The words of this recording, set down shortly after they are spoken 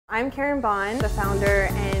I'm Karin, the founder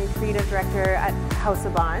and creative director at House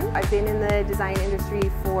of Bohn. I've been in the design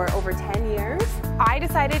industry for over 10 years. I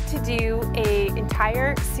decided to do an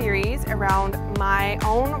entire series around my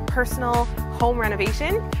own personal home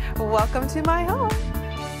renovation. Welcome to my home.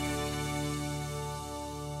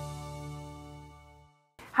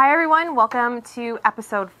 Hi everyone, welcome to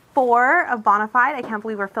episode 4 of BOHNAFIDE. I can't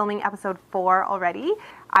believe we're filming episode 4 already.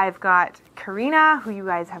 I've got Karina, who you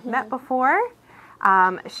guys have met before.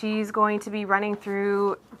 She's going to be running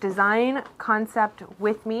through design concept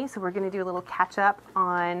with me, so we're going to do a little catch up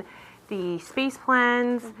on the space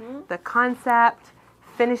plans, the concept,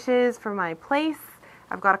 finishes for my place.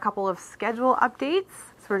 I've got a couple of schedule updates,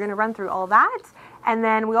 so we're going to run through all that. And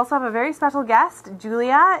then we also have a very special guest.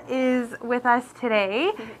 Julia is with us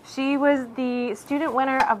today. She was the student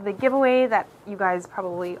winner of the giveaway that you guys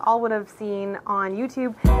probably all would have seen on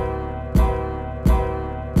YouTube.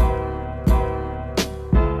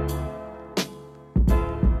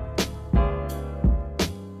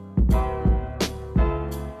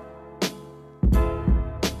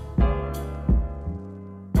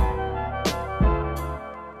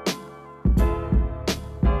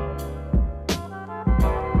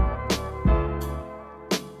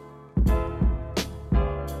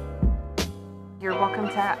 You're welcome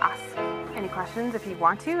to ask any questions if you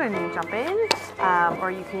want to and jump in, or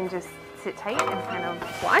you can just sit tight and kind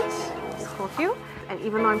of watch. It's cool too. And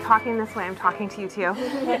even though I'm talking this way, I'm talking to you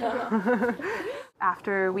too.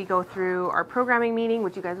 After we go through our programming meeting,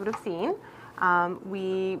 which you guys would have seen,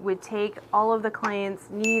 we would take all of the clients'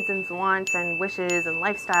 needs and wants and wishes and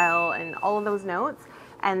lifestyle and all of those notes,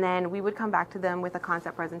 and then we would come back to them with a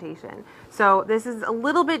concept presentation. So this is a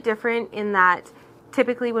little bit different in that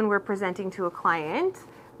typically when we're presenting to a client,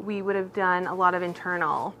 we would have done a lot of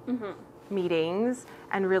internal meetings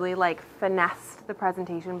and really like finessed the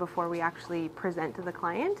presentation before we actually present to the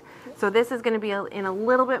client. So this is going to be in a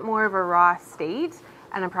little bit more of a raw state,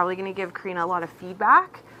 and I'm probably going to give Karina a lot of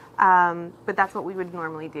feedback, but that's what we would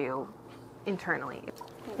normally do internally.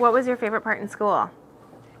 What was your favorite part in school?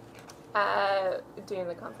 Doing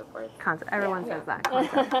the concept boards. Everyone says that.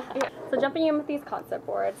 Concept. So jumping in with these concept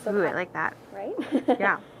boards. So Ooh, I like that. Right?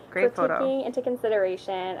 Yeah, great so photo. Taking into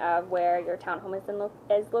consideration of where your townhome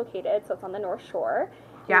is located, so it's on the North Shore.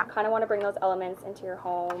 Yeah. You kind of want to bring those elements into your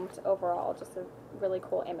home to overall just a really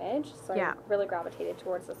cool image. So I really gravitated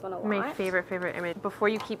towards this one a lot. My favorite image. Before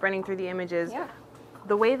you keep running through the images,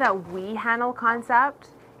 the way that we handle concept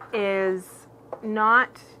is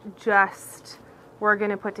not just we're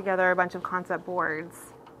going to put together a bunch of concept boards,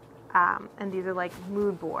 and these are like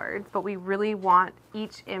mood boards, but we really want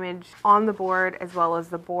each image on the board as well as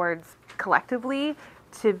the boards collectively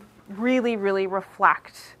to really, really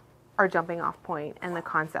reflect our jumping off point and the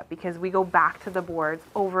concept, because we go back to the boards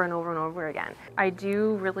over and over and over again. I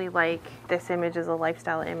do really like this image as a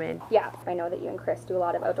lifestyle image. Yeah, I know that you and Chris do a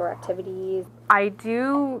lot of outdoor activities. I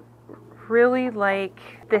do really like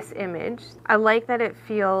this image. I like that it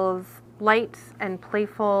feels light and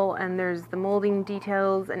playful, and there's the molding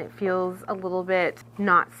details, and it feels a little bit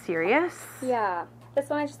not serious. Yeah. This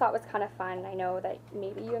one I just thought was kind of fun. I know that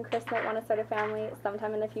maybe you and Chris might want to start a family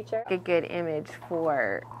sometime in the future. A good image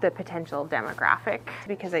for the potential demographic,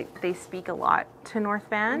 because they speak a lot to North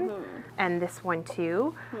Van, and this one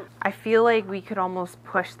too. I feel like we could almost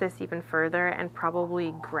push this even further and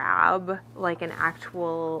probably grab like an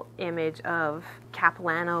actual image of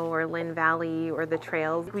Capilano or Lynn Valley or the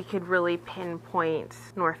trails. We could really pinpoint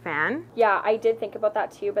North Van. Yeah, I did think about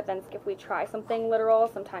that too, but then if we try something literal,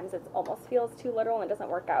 sometimes it almost feels too literal and it doesn't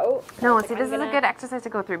work out. No, see, this is a good exercise to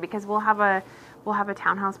go through, because we'll have a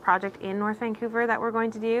townhouse project in North Vancouver that we're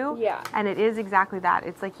going to do. Yeah. And it is exactly that.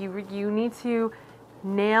 It's like you need to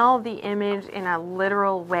nail the image in a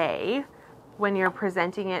literal way when you're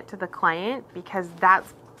presenting it to the client, because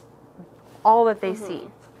that's all that they see.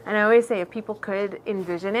 And I always say, if people could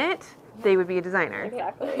envision it, they would be a designer.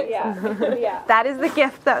 Exactly, yeah. Yeah. That is the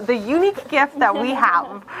gift, the unique gift that we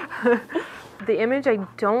have. The image I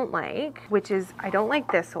don't like, which is, I don't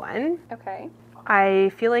like this one. Okay.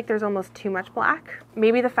 I feel like there's almost too much black.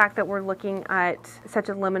 Maybe the fact that we're looking at such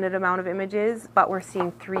a limited amount of images, but we're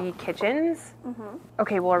seeing 3 kitchens.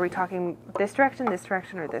 Okay, well, are we talking this direction,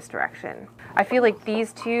 or this direction? I feel like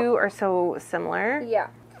these two are so similar. Yeah.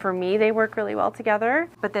 For me, they work really well together,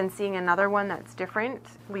 but then seeing another one that's different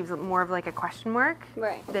leaves it more of like a question mark,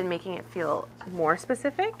 than making it feel more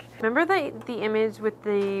specific. Remember the image with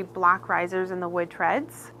the black risers and the wood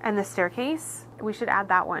treads and the staircase? We should add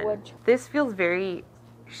that one. This feels very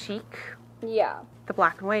chic. Yeah. The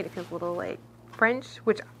black and white, it feels a little like French,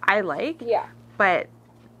 which I like. Yeah. But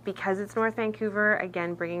because it's North Vancouver,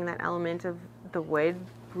 again, bringing that element of the wood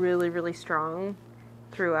really, really strong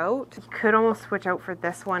throughout. You could almost switch out for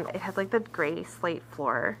this one. It has like the gray slate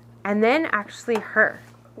floor. And then actually her.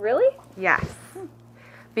 Really? Yes.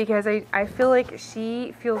 Because I feel like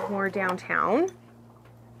she feels more downtown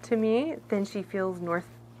to me than she feels North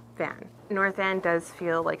Van. North Van does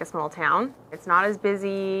feel like a small town. It's not as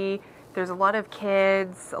busy. There's a lot of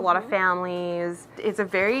kids, a lot of families. It's a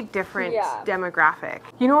very different demographic.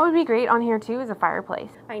 You know what would be great on here too is a fireplace.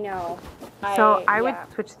 I know. So I would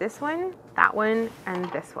switch this one, that one,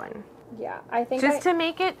 and this one. Yeah, I think just to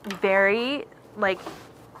make it very like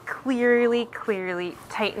clearly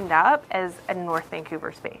tightened up as a North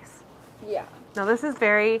Vancouver space. Yeah. Now this is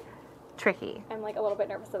very tricky. I'm like a little bit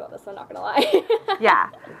nervous about this, I'm not gonna lie. Yeah.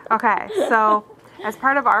 Okay. So as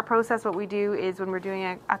part of our process, what we do is when we're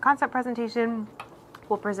doing a concept presentation,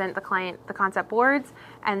 we'll present the client the concept boards,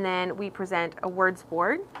 and then we present a words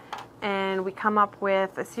board, and we come up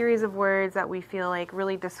with a series of words that we feel like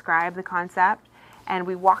really describe the concept, and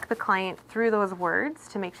we walk the client through those words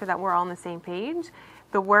to make sure that we're all on the same page.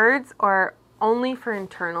 The words are only for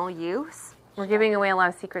internal use. We're giving away a lot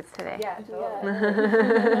of secrets today. Yeah.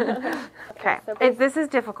 Okay. So this is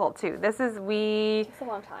difficult too. It takes a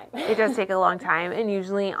long time. It does take a long time, and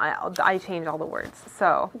usually I change all the words.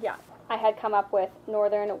 So yeah, I had come up with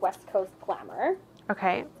Northern West Coast glamour.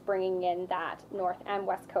 Okay. Bringing in that North and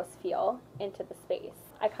West Coast feel into the space.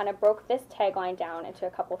 I kind of broke this tagline down into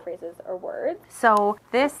a couple phrases or words. So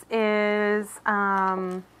this is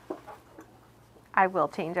I will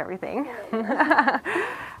change everything.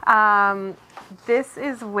 This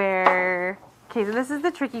is where, okay, so this is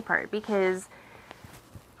the tricky part, because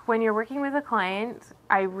when you're working with a client,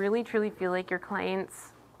 I really truly feel like your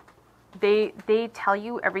clients, they tell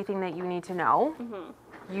you everything that you need to know.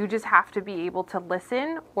 Mm-hmm. You just have to be able to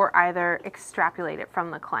listen or either extrapolate it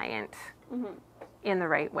from the client in the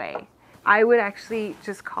right way. I would actually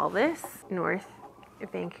just call this North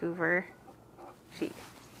Vancouver chic.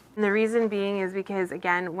 And the reason being is because,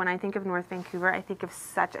 again, when I think of North Vancouver, I think of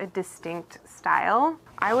such a distinct style.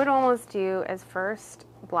 I would almost do as first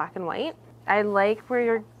black and white. I like where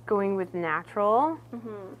you're going with natural,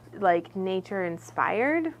 like nature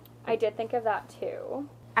inspired. I did think of that too.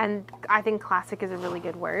 And I think classic is a really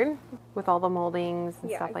good word with all the moldings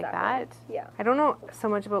and stuff like that. Yeah. I don't know so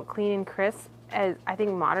much about clean and crisp as I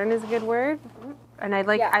think modern is a good word. And I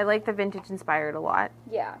like the vintage inspired a lot.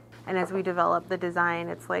 Yeah. And as we develop the design,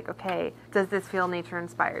 it's like, okay, does this feel nature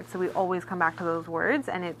inspired? So we always come back to those words,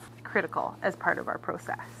 and it's critical as part of our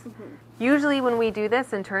process. Usually when we do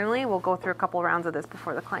this internally, we'll go through a couple rounds of this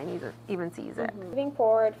before the client even sees it. Moving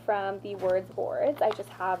forward from the words boards, I just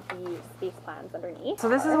have the space plans underneath. So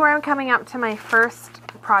this is where I'm coming up to my first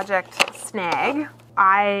project snag.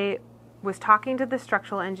 I was talking to the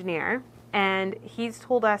structural engineer, and he's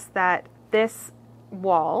told us that this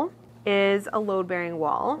wall is a load-bearing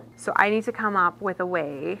wall. So I need to come up with a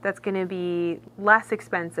way that's going to be less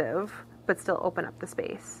expensive, but still open up the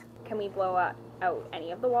space. Can we blow out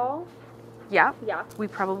any of the wall? Yeah. Yeah. We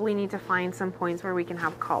probably need to find some points where we can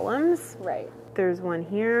have columns. Right. There's one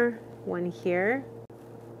here,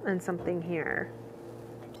 and something here.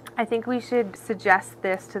 I think we should suggest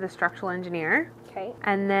this to the structural engineer. Okay.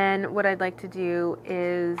 And then what I'd like to do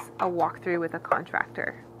is a walkthrough with a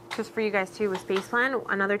contractor. Just for you guys too, with space plan,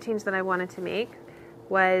 another change that I wanted to make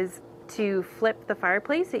was to flip the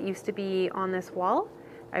fireplace. It used to be on this wall.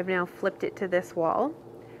 I've now flipped it to this wall,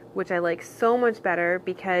 which I like so much better,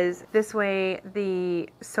 because this way the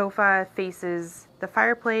sofa faces the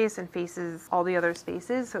fireplace and faces all the other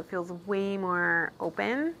spaces, so it feels way more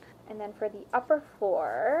open. And then for the upper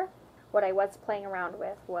floor, what I was playing around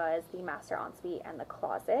with was the master ensuite and the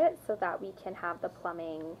closet, so that we can have the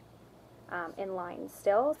plumbing in line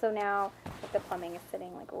still. So now the plumbing is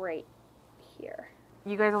sitting like right here.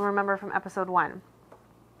 You guys will remember from episode 1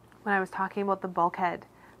 when I was talking about the bulkhead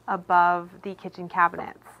above the kitchen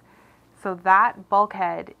cabinets. So that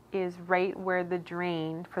bulkhead is right where the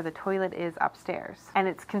drain for the toilet is upstairs. And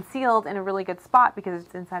it's concealed in a really good spot because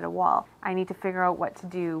it's inside a wall. I need to figure out what to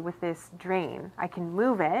do with this drain. I can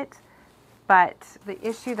move it, but the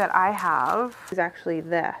issue that I have is actually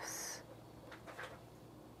this.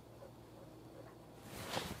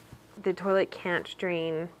 The toilet can't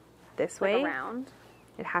drain this way. Around.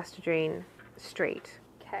 It has to drain straight.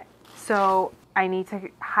 Okay. So I need to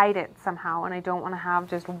hide it somehow, and I don't want to have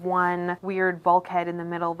just one weird bulkhead in the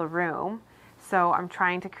middle of the room. So I'm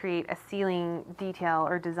trying to create a ceiling detail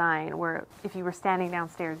or design where if you were standing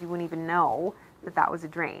downstairs, you wouldn't even know that that was a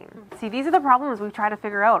drain. See, these are the problems we try to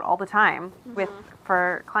figure out all the time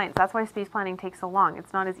for clients. That's why space planning takes so long.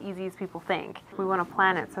 It's not as easy as people think. We want to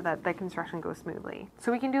plan it so that the construction goes smoothly.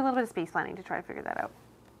 So we can do a little bit of space planning to try to figure that out.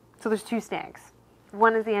 So there's two snags.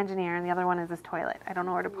 One is the engineer and the other one is this toilet. I don't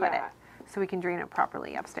know where to put it so we can drain it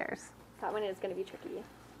properly upstairs. That one is going to be tricky.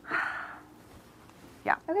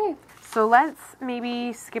 Yeah. Okay. So let's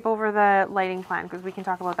maybe skip over the lighting plan because we can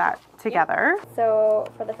talk about that together. Yep.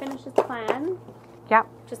 So for the finishes plan, Yep.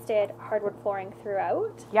 just did hardwood flooring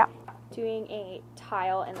throughout. Yep. Doing a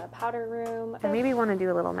tile in the powder room. And maybe want to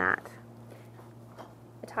do a little mat.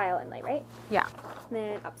 A tile inlay, right? Yeah. And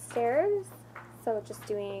then upstairs, so just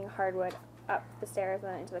doing hardwood up the stairs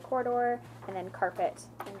and then into the corridor, and then carpet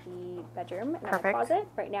in the bedroom and the closet.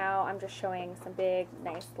 Right now I'm just showing some big,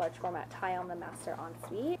 nice, large format tile in the master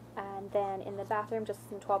ensuite. And then in the bathroom, just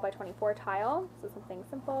some 12 by 24 tile, so something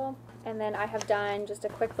simple. And then I have done just a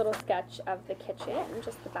quick little sketch of the kitchen,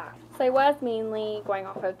 just the back. So I was mainly going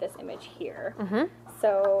off of this image here. Mm-hmm.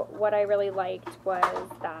 So what I really liked was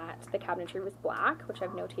that the cabinetry was black, which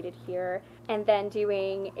I've notated here, and then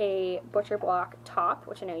doing a butcher block top,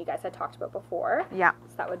 which I know you guys had talked about before. Yeah.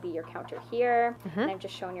 So that would be your counter here, and I've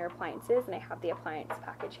just shown your appliances, and I have the appliance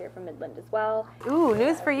package here from Midland as well. Ooh,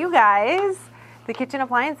 news for you guys. The kitchen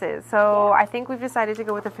appliances. So I think we've decided to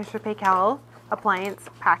go with the Fisher Paykel appliance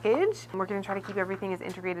package. We're going to try to keep everything as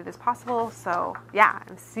integrated as possible. So yeah,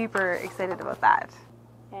 I'm super excited about that.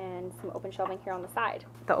 And some open shelving here on the side.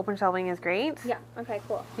 The open shelving is great. Yeah, okay,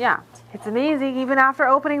 cool. Yeah, it's amazing. Even after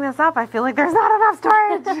opening this up, I feel like there's not enough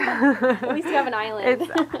storage. At least you have an island.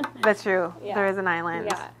 That's true. Yeah. There is an island.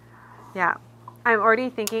 Yeah. Yeah. I'm already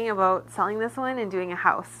thinking about selling this one and doing a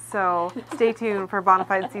house. So stay tuned for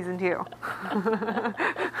Bonafide Season 2.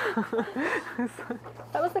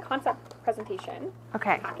 That was the concept presentation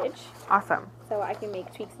package. Awesome. So I can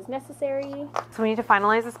make tweaks as necessary. So we need to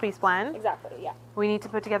finalize the space plan. Exactly, yeah. We need to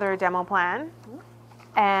put together a demo plan.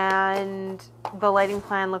 And the lighting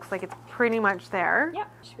plan looks like it's pretty much there. Yeah.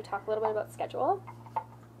 Should we talk a little bit about schedule?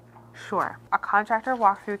 Sure. A contractor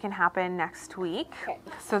walkthrough can happen next week. Okay.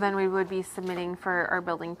 So then we would be submitting for our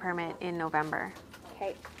building permit in November.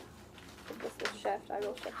 Okay. So this will shift. I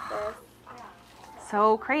will shift this.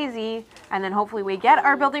 So crazy. And then hopefully we get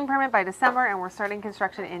our building permit by December and we're starting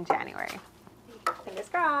construction in January. Fingers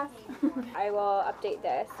crossed. I will update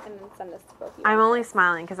this and send this to both of you. I'm only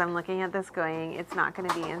smiling because I'm looking at this going, it's not going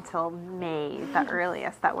to be until May, the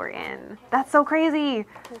earliest that we're in. That's so crazy.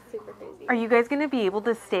 That's super crazy. Are you guys going to be able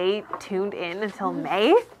to stay tuned in until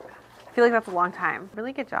May? I feel like that's a long time.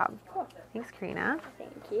 Really good job. Cool. Thanks, Karina.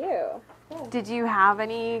 Thank you. Did you have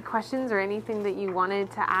any questions or anything that you wanted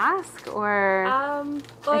to ask? Or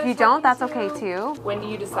if you don't, that's okay too. When do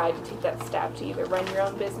you decide to take that step to either run your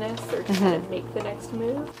own business or to kind of make the next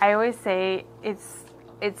move? I always say it's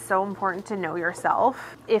so important to know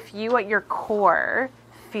yourself. If you at your core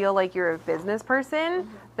feel like you're a business person,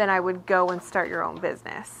 then I would go and start your own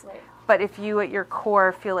business. Right. But if you at your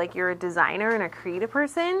core feel like you're a designer and a creative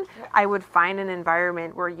person, I would find an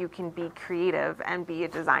environment where you can be creative and be a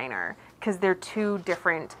designer, because they're two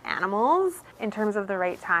different animals in terms of the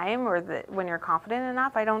right time or when you're confident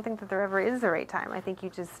enough. I don't think that there ever is the right time. I think you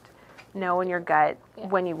just know in your gut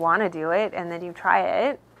when you want to do it, and then you try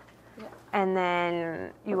it, and then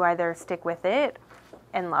you either stick with it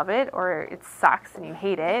and love it, or it sucks and you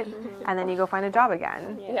hate it, and then you go find a job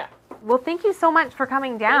again. Yeah. Well, thank you so much for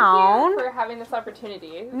coming down. Thank you for having this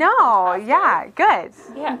opportunity. No, Fantastic. yeah,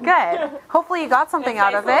 good. Yeah. Good. Hopefully you got something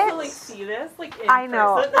out of it. To, like, see this, like, in I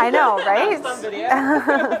know, person. I know, right? Not just on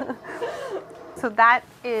video. So that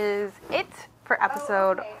is it for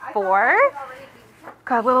episode 4.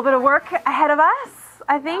 Got a little bit of work ahead of us,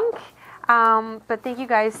 I think. But thank you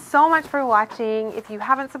guys so much for watching. If you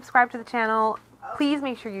haven't subscribed to the channel, please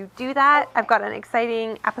make sure you do that. I've got an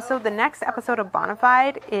exciting episode. The next episode of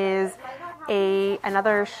Bonafide is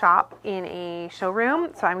another shop in a showroom.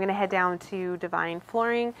 So I'm going to head down to Divine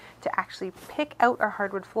Flooring to actually pick out our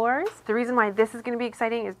hardwood floors. The reason why this is going to be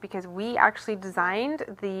exciting is because we actually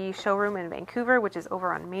designed the showroom in Vancouver, which is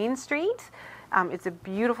over on Main Street. It's a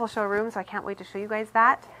beautiful showroom, so I can't wait to show you guys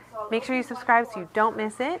that. Make sure you subscribe so you don't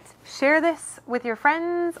miss it. Share this with your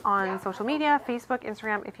friends on social media, Facebook,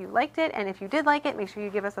 Instagram, if you liked it. And if you did like it, make sure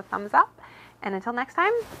you give us a thumbs up. And until next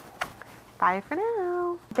time, bye for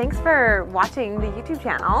now. Thanks for watching the YouTube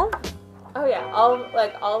channel. Oh yeah, all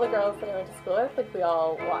the girls that I went to school with, like, we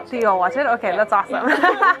all watched Do you all watch it? Okay, that's awesome.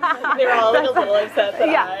 They were all like a little upset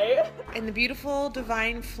that In the beautiful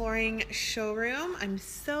Divine Flooring showroom. I'm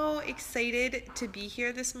so excited to be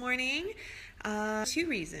here this morning. 2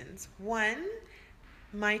 reasons. One,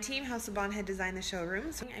 my team, House of Bohn, had designed the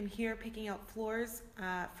showroom. So I'm here picking out floors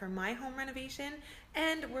for my home renovation,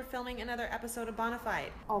 and we're filming another episode of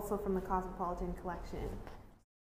Bonafide, also from the Cosmopolitan Collection.